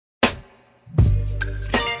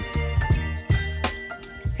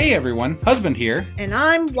Hey everyone, husband here. And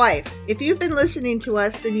I'm wife. If you've been listening to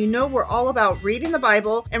us, then you know we're all about reading the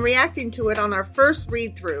Bible and reacting to it on our first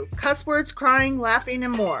read-through. Cuss words, crying, laughing,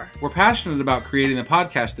 and more. We're passionate about creating a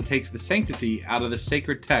podcast that takes the sanctity out of the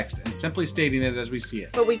sacred text and simply stating it as we see it.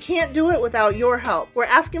 But we can't do it without your help. We're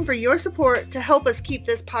asking for your support to help us keep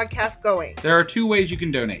this podcast going. There are two ways you can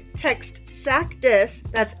donate. Text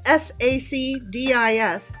SACDIS, that's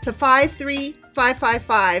SACDIS, to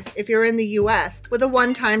 53555 if you're in the U.S. with a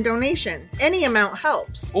one-time donation. Any amount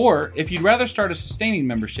helps. Or, if you'd rather start a sustaining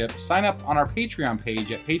membership, sign up on our Patreon page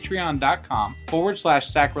at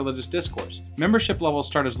patreon.com/sacrilegious discourse. Membership levels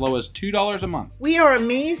start as low as $2 a month. We are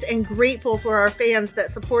amazed and grateful for our fans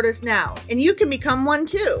that support us now, and you can become one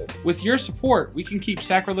too. With your support, we can keep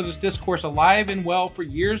Sacrilegious Discourse alive and well for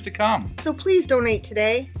years to come. So please donate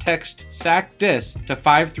today. Text SACDIS to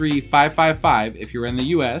 53555 if you're in the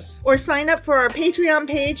U.S. Or sign up for our Patreon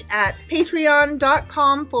page at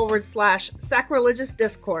patreon.com/sacrilegious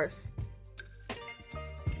discourse.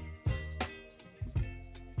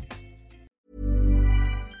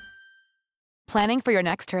 Planning for your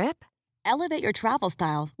next trip? Elevate your travel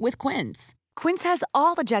style with Quince. Quince has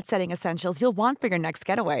all the jet-setting essentials you'll want for your next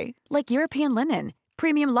getaway, like European linen,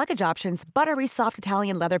 premium luggage options, buttery soft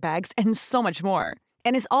Italian leather bags, and so much more.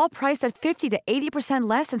 And is all priced at 50 to 80%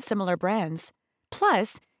 less than similar brands.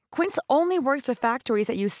 Plus, Quince only works with factories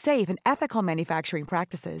that use safe and ethical manufacturing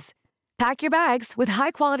practices. Pack your bags with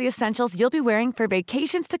high-quality essentials you'll be wearing for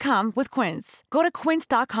vacations to come with Quince. Go to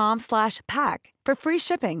quince.com/pack for free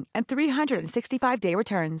shipping and 365-day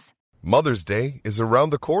returns. Mother's Day is around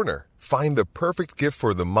the corner. Find the perfect gift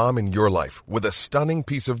for the mom in your life with a stunning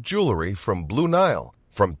piece of jewelry from Blue Nile.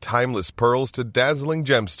 From timeless pearls to dazzling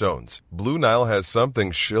gemstones, Blue Nile has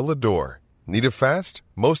something she'll adore. Need it fast?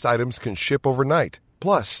 Most items can ship overnight.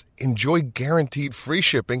 Plus, enjoy guaranteed free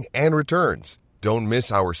shipping and returns. Don't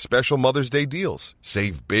miss our special Mother's Day deals.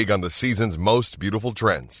 Save big on the season's most beautiful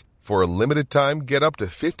trends. For a limited time, get up to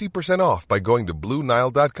 50% off by going to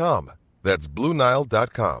BlueNile.com. That's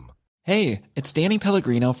BlueNile.com. Hey, it's Danny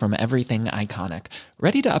Pellegrino from Everything Iconic.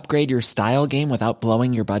 Ready to upgrade your style game without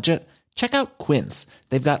blowing your budget? Check out Quince.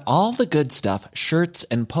 They've got all the good stuff, shirts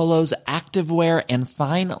and polos, activewear, and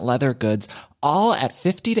fine leather goods, all at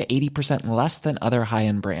 50 to 80% less than other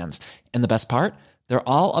high-end brands. And the best part? They're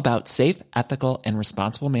all about safe, ethical, and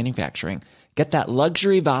responsible manufacturing. Get that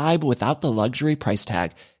luxury vibe without the luxury price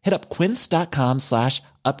tag. Hit up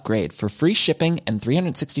quince.com/upgrade for free shipping and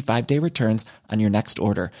 365-day returns on your next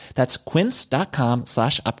order. That's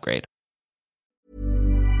quince.com/upgrade.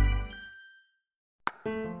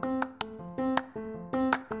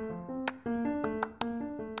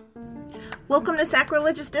 Welcome to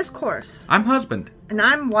Sacrilegious Discourse. I'm husband. And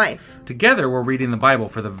I'm wife. Together, we're reading the Bible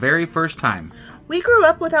for the very first time. We grew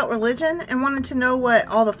up without religion and wanted to know what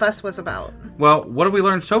all the fuss was about. Well, what have we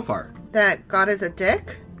learned so far? That God is a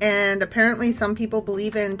dick, and apparently some people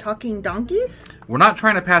believe in talking donkeys? We're not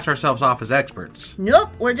trying to pass ourselves off as experts. Nope,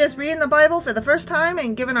 we're just reading the Bible for the first time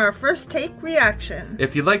and giving our first take reaction.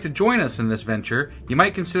 If you'd like to join us in this venture, you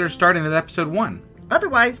might consider starting at episode 1.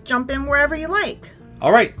 Otherwise, jump in wherever you like.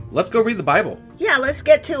 All right, let's go read the Bible. Yeah, let's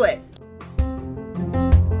get to it.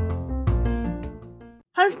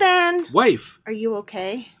 Husband! Wife! Are you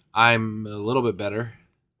okay? I'm a little bit better.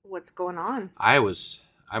 What's going on? I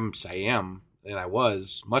am, and I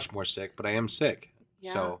was much more sick, but I am sick.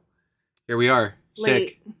 Yeah. So, here we are. Late.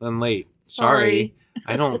 Sick and late. Sorry.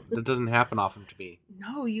 That doesn't happen often to me.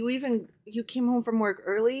 No, you came home from work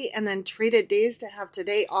early and then traded days to have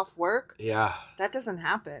today off work? Yeah. That doesn't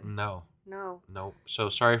happen. No. No. So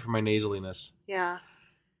sorry for my nasaliness. Yeah.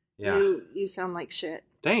 Yeah. You sound like shit.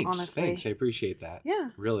 Thanks. Honestly. Thanks. I appreciate that.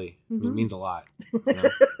 Yeah. Really. Mm-hmm. It means a lot. You know?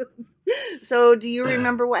 So, do you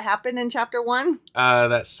remember what happened in chapter 1?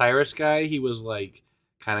 That Cyrus guy, he was like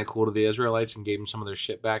kind of cool to the Israelites and gave them some of their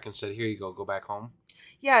shit back and said, "Here you go back home."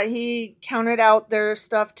 Yeah, he counted out their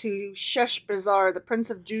stuff to Sheshbazzar, the prince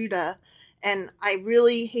of Judah. And I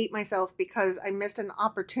really hate myself because I missed an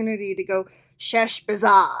opportunity to go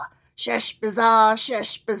Sheshbazzar, Sheshbazzar,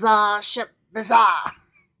 Sheshbazzar, Sheshbazzar.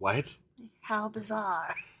 What? How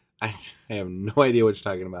bizarre. I have no idea what you're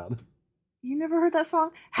talking about. You never heard that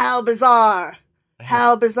song? How bizarre.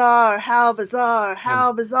 How bizarre. How bizarre.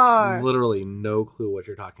 How bizarre. Literally no clue what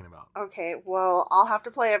you're talking about. Okay, well, I'll have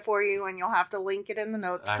to play it for you and you'll have to link it in the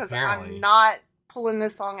notes because Apparently. I'm not pulling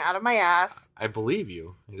this song out of my ass. I believe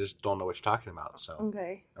you. I just don't know what you're talking about. So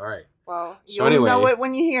Okay. All right. Well, So you'll anyway. know it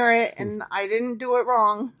when you hear it, and I didn't do it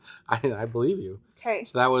wrong. I believe you. Okay.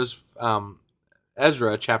 So that was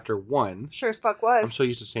Ezra chapter 1. Sure as fuck was. I'm so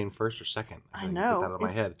used to saying first or second. I Get know. that out of my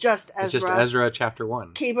It's head. just Ezra. It's just Ezra chapter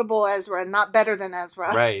 1. Capable Ezra, not better than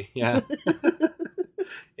Ezra. Right, yeah.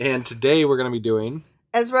 And today we're going to be doing...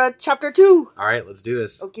 Ezra chapter 2. All right, let's do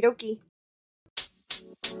this. Okie dokie.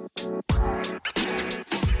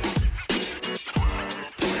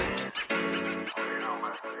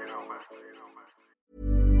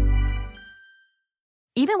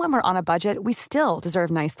 Even when we're on a budget, we still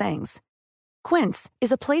deserve nice things. Quince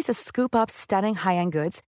is a place to scoop up stunning high-end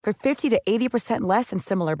goods for 50 to 80% less than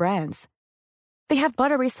similar brands. They have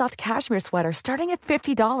buttery soft cashmere sweaters starting at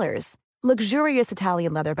 $50, luxurious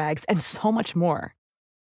Italian leather bags, and so much more.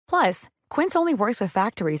 Plus, Quince only works with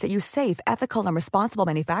factories that use safe, ethical, and responsible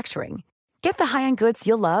manufacturing. Get the high-end goods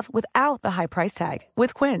you'll love without the high price tag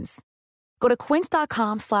with Quince. Go to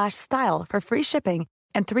quince.com/style for free shipping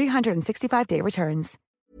and 365-day returns.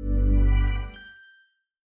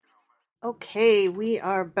 Okay, we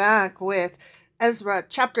are back with Ezra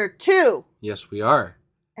chapter 2. Yes, we are.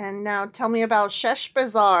 And now tell me about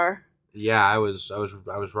Sheshbazzar. Yeah, I was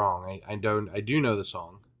wrong. I do know the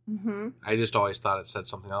song. Mm-hmm. I just always thought it said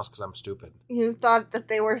something else because I'm stupid. You thought that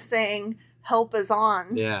they were saying help is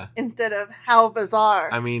on Yeah. instead of how bizarre.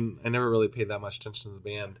 I mean, I never really paid that much attention to the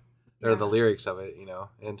band or the lyrics of it, And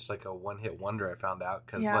it's like a one-hit wonder, I found out,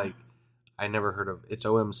 because, I never heard of... It's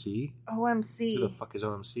OMC? OMC. Who the fuck is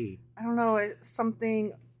OMC? I don't know. It's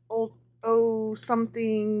something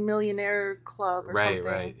something millionaire club or something.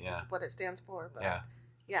 Right, yeah. That's what it stands for. But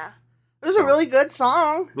Yeah. It was a really good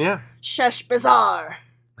song. Yeah. Sheshbazzar.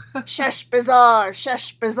 Sheshbazzar.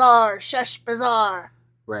 Sheshbazzar. Sheshbazzar.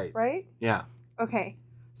 Right. Right? Yeah. Okay.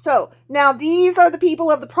 So, now these are the people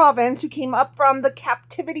of the province who came up from the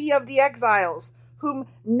captivity of the exiles, whom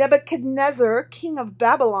Nebuchadnezzar, king of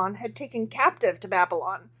Babylon, had taken captive to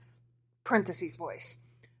Babylon. Parentheses voice.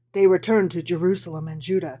 They returned to Jerusalem and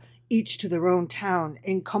Judah, each to their own town,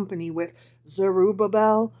 in company with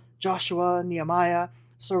Zerubbabel, Joshua, Nehemiah,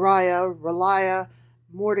 Sariah, Reliah,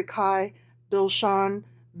 Mordecai, Bilshan,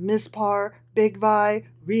 Mispar, Bigvai,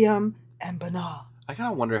 Rehum, and Banah. I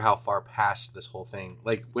kind of wonder how far past this whole thing.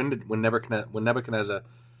 Like, when Nebuchadnezzar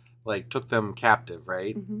took them captive,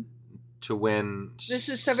 right? Mm-hmm. To when... This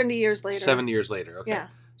is 70 years later. 70 years later, okay. Yeah.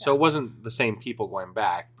 So it wasn't the same people going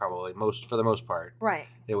back, probably, for the most part. Right.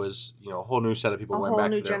 It was, a whole new set of people going whole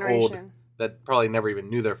back new to their generation. old... That probably never even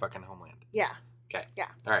knew their fucking homeland. Yeah. Okay. Yeah.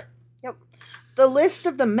 All right. Yep. The list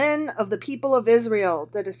of the men of the people of Israel,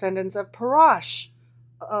 the descendants of Parash,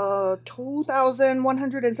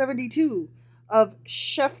 2,172. Of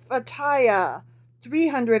Shephatiah,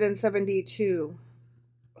 372.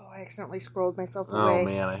 Oh, I accidentally scrolled myself away. Oh,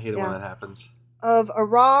 man, I hate it when that happens. Of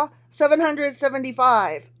Arah,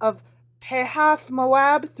 775. Of Pehath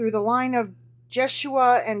Moab, through the line of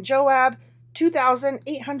Jeshua and Joab,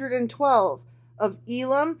 2,812. Of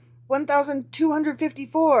Elam,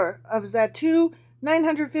 1,254. Of Zatu,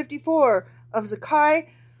 954. Of Zakai,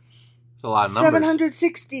 It's a lot of numbers.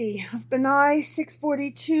 760 of Benai,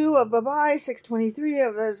 642 of Babai, 623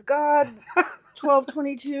 of Azgad,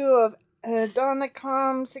 1222 of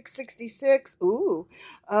Adonikam, 666. Ooh,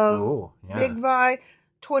 of Bigvai,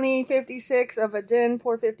 2056 of Adin,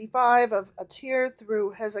 455 of Atir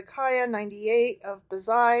through Hezekiah, 98 of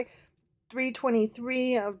Bazai,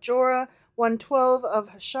 323 of Jorah, 112 of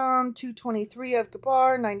Hasham, 223 of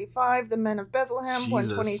Gabar, 95 the men of Bethlehem, Jesus.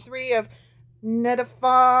 123 of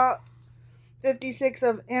Netopha, 56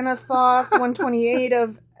 of Anathoth, 128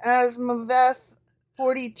 of Asmaveth,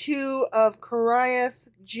 42 of Koriath,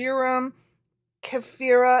 Jeram,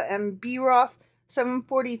 Kephira, and Beroth,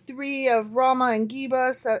 743 of Ramah and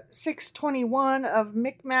Geba, 621 of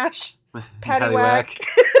Michmash, Paddywhack,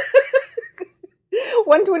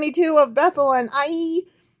 122 of Bethel and Ai,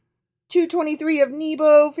 223 of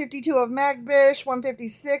Nebo, 52 of Magbish,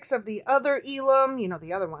 156 of the other Elam,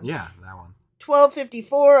 the other one. Yeah, that one.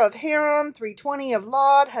 1254 of Haram, 320 of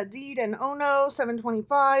Lod, Hadid, and Ono,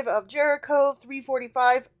 725 of Jericho,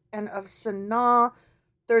 345, and of Sanaa,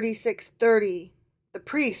 3630. The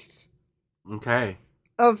priests. Okay.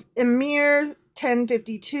 Of Emir,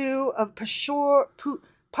 1052, of Pashur,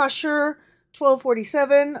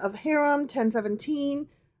 1247, of Haram, 1017.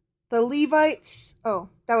 The Levites,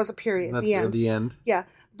 that was a period. That's the end. The end. Yeah.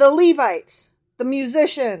 The Levites, the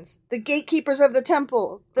musicians, the gatekeepers of the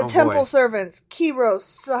temple, the temple servants,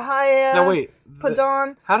 Kiros, Sahiah, No, wait.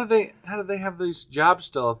 Padon. How did they have these jobs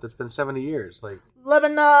still if it's been 70 years? Like,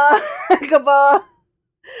 Lebanah, Gabah,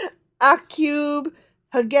 Akub,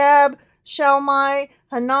 Hagab, Shalmai,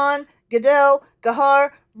 Hanan, Gadel,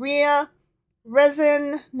 Gahar, Ria,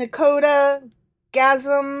 Rezin, Nakoda,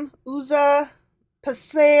 Gazam, Uzzah,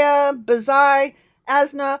 Paseah, Bazai,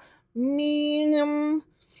 asna, meanum,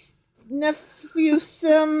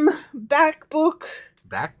 nepheusum, backbook.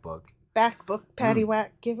 Backbook? Backbook,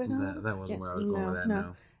 paddywhack, give it up. That wasn't where I was going with that,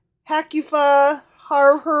 no. Hakufa,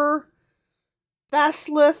 Harher,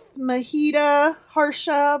 Baslith, Mahida,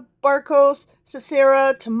 Harsha, Barkos,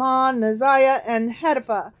 Sisera, Taman, Naziah, and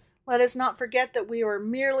Hadifa. Let us not forget that we were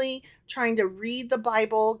merely trying to read the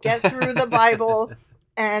Bible, get through the Bible,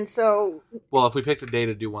 and so... Well, if we picked a day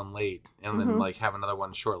to do one late, and then like have another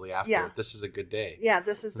one shortly after, this is a good day. Yeah,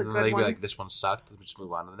 this is the good they'd one. Be like, this one sucked, let's just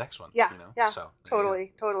move on to the next one. Yeah, you know? yeah, so,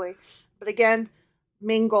 totally. But again,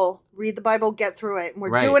 main goal, read the Bible, get through it. And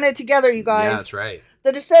we're doing it together, you guys. Yeah, that's right.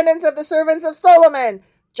 The descendants of the servants of Solomon,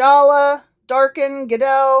 Jala, Darkin,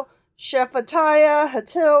 Gedel, Shephatiah,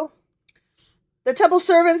 Hatil. The temple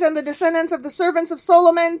servants and the descendants of the servants of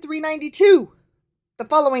Solomon, 392. The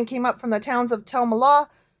following came up from the towns of Tel Malah,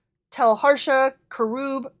 Tel Harsha,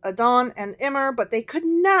 Kerub, Adon, and Immer, but they could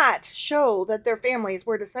not show that their families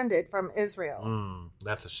were descended from Israel.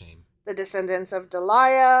 That's a shame. The descendants of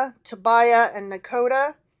Deliah, Tobiah, and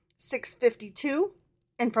Nekoda, 652.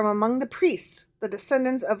 And from among the priests, the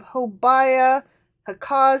descendants of Hobiah,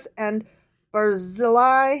 Hakaz, and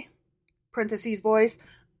Barzillai, parentheses voice,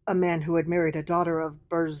 a man who had married a daughter of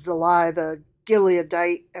Barzillai the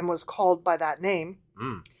Gileadite and was called by that name.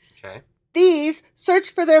 Okay. These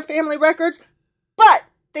searched for their family records, but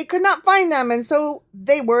they could not find them, and so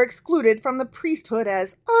they were excluded from the priesthood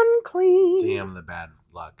as unclean. Damn the bad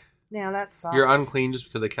luck. Yeah, that sucks. You're unclean just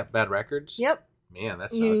because they kept bad records? Yep. Man,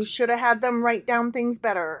 that sucks. You should have had them write down things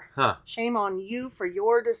better. Huh. Shame on you for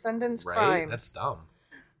your descendants' Right? crime. That's dumb.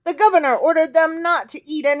 The governor ordered them not to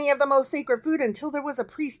eat any of the most sacred food until there was a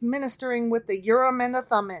priest ministering with the Urim and the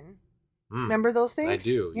Thummim. Remember those things? I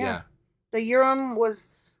do, yeah. The Urim was...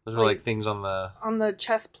 Those were like things on the... On the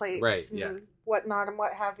chest plates. Right, and whatnot and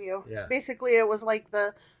what have you. Yeah. Basically, it was like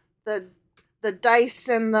the dice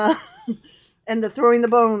and the... and the throwing the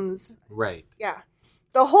bones. Right. Yeah.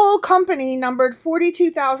 The whole company numbered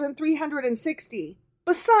 42,360.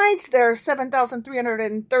 Besides their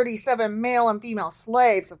 7,337 male and female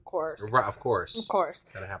slaves, of course. Right, of course. Of course.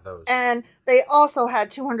 Gotta have those. And they also had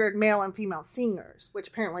 200 male and female singers, which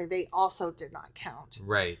apparently they also did not count.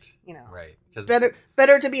 Right. You know. Right.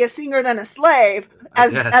 Better to be a singer than a slave,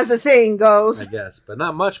 as the saying goes. I guess, but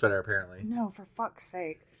not much better, apparently. No, for fuck's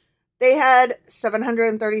sake. They had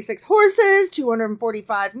 736 horses,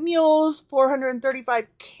 245 mules, 435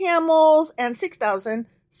 camels, and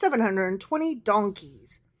 6,720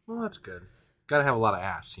 donkeys. Well, that's good. Gotta have a lot of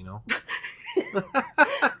ass, you know?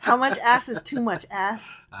 How much ass is too much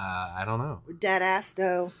ass? I don't know. Dead ass,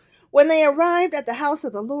 though. When they arrived at the house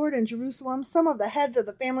of the Lord in Jerusalem, some of the heads of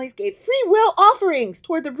the families gave free will offerings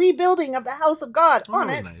toward the rebuilding of the house of God on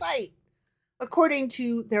its site. According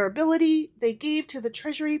to their ability, they gave to the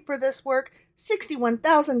treasury for this work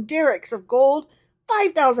 61,000 derricks of gold,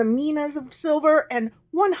 5,000 minas of silver, and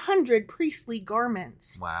 100 priestly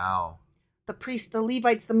garments. Wow. The priests, the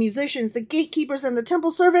Levites, the musicians, the gatekeepers, and the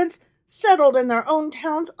temple servants settled in their own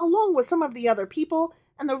towns along with some of the other people,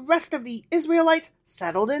 and the rest of the Israelites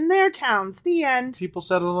settled in their towns. The end. People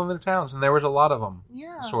settled in their towns, and there was a lot of them.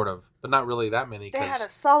 Yeah. Sort of. But not really that many. They had a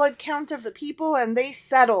solid count of the people, and they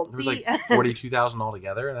settled. There was like 42,000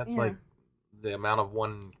 altogether. That's like the amount of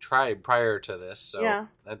one tribe prior to this. So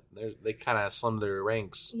they kind of slimmed their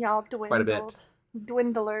ranks quite a bit.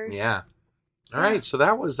 Dwindlers. Yeah. All right, so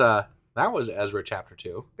that was Ezra chapter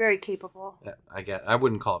 2. Very capable. Yeah, I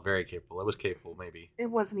wouldn't call it very capable. It was capable, maybe. It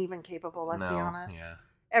wasn't even capable, let's be honest. Yeah.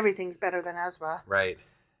 Everything's better than Ezra. Right.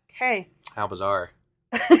 Okay. How bizarre.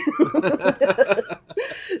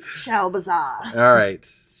 Shall bizarre. All right.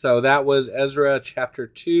 So that was Ezra chapter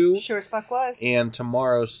 2. Sure as fuck was. And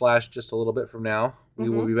tomorrow / just a little bit from now, we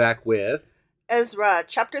will be back with Ezra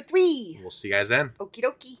chapter 3. We'll see you guys then. Okie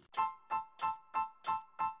dokie.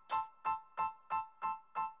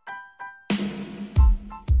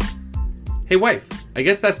 Hey wife, I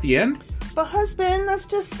guess that's the end? But husband, that's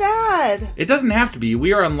just sad. It doesn't have to be.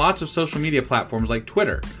 We are on lots of social media platforms like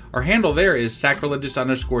Twitter. Our handle there is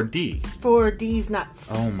sacrilegious_D. For D's nuts.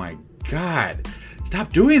 Oh my god.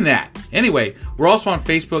 Stop doing that. Anyway, we're also on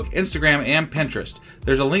Facebook, Instagram, and Pinterest.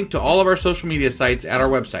 There's a link to all of our social media sites at our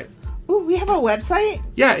website. Ooh, we have a website?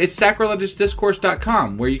 Yeah, it's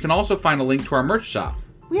sacrilegiousdiscourse.com, where you can also find a link to our merch shop.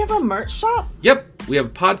 We have a merch shop? Yep, we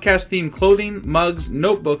have podcast-themed clothing, mugs,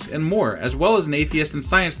 notebooks, and more, as well as an atheist and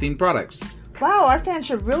science-themed products. Wow, our fans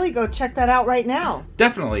should really go check that out right now.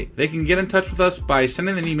 Definitely. They can get in touch with us by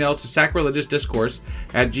sending an email to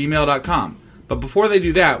sacrilegiousdiscourse@gmail.com. But before they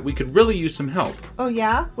do that, we could really use some help. Oh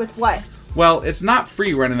yeah? With what? Well, it's not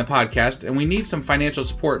free running the podcast, and we need some financial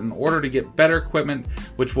support in order to get better equipment,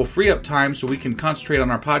 which will free up time so we can concentrate on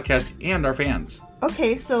our podcast and our fans.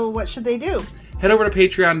 Okay, so what should they do? Head over to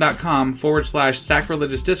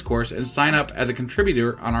patreon.com/sacrilegious discourse and sign up as a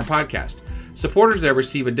contributor on our podcast. Supporters there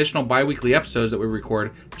receive additional bi-weekly episodes that we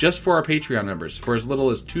record just for our Patreon members for as little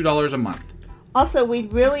as $2 a month. Also,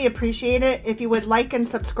 we'd really appreciate it if you would like and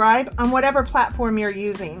subscribe on whatever platform you're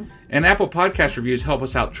using. And Apple Podcast reviews help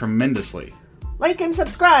us out tremendously. Like and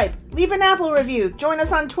subscribe, leave an Apple review, join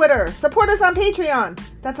us on Twitter, support us on Patreon.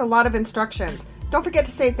 That's a lot of instructions. Don't forget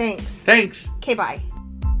to say thanks. Thanks. Okay, bye.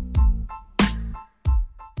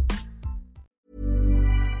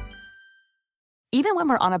 Even when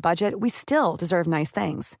we're on a budget, we still deserve nice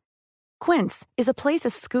things. Quince is a place to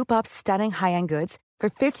scoop up stunning high-end goods for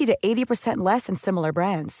 50 to 80% less than similar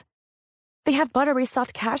brands. They have buttery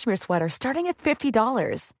soft cashmere sweaters starting at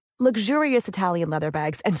 $50, luxurious Italian leather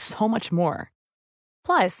bags, and so much more.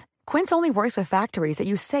 Plus, Quince only works with factories that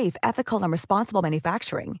use safe, ethical, and responsible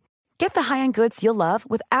manufacturing. Get the high-end goods you'll love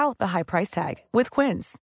without the high price tag with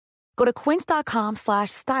Quince. Go to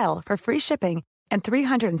quince.com/style for free shipping and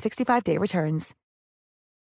 365-day returns.